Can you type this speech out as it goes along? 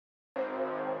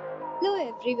Hello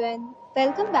everyone,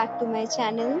 welcome back to my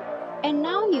channel. And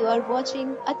now you are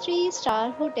watching a 3-star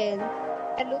hotel.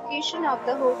 The location of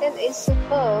the hotel is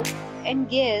superb and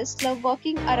guests love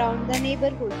walking around the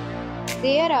neighborhood.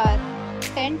 There are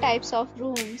 10 types of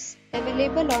rooms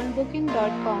available on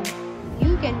booking.com.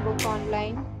 You can book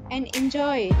online and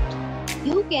enjoy it.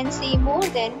 You can see more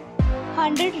than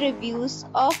 100 reviews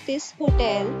of this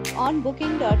hotel on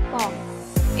booking.com.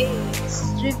 Its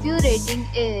review rating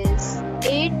is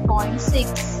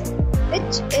 8.6,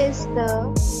 which is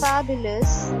the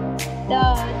fabulous.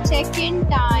 The check-in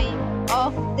time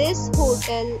of this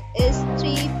hotel is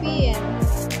 3 p.m.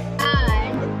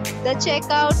 and the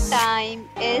checkout time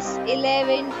is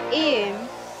 11 a.m.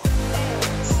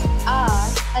 Pets are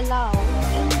allowed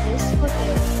in this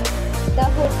hotel. The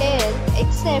hotel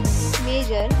accepts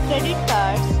major credit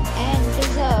cards and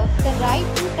reserves the right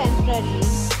to temporarily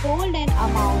hold an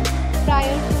amount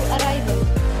prior to arrival.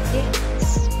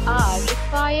 Guests are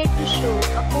required to show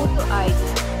a photo ID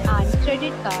and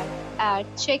credit card at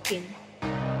check-in.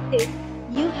 If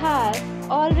you have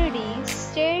already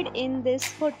stayed in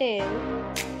this hotel,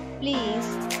 please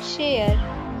share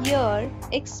your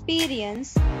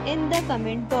experience in the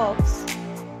comment box.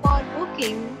 For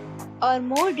booking or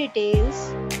more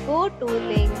details, go to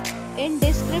link in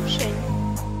description.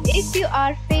 If you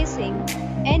are facing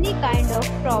any kind of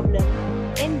problem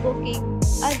in booking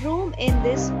a room in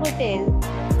this hotel,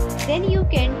 then you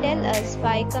can tell us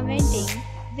by commenting.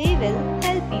 We will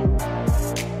help you.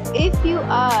 If you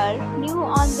are new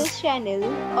on this channel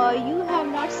or you have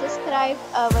not subscribed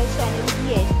our channel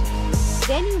yet,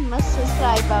 then you must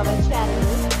subscribe our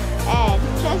channel and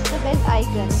press the bell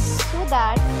icon so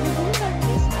that you do not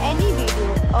miss any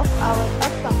video of our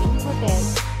upcoming hotel.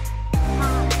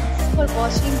 Thanks for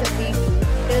watching the video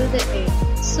till the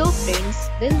end. So friends,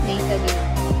 we'll meet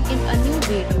again in a new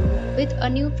video with a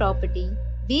new property.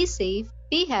 Be safe,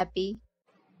 be happy.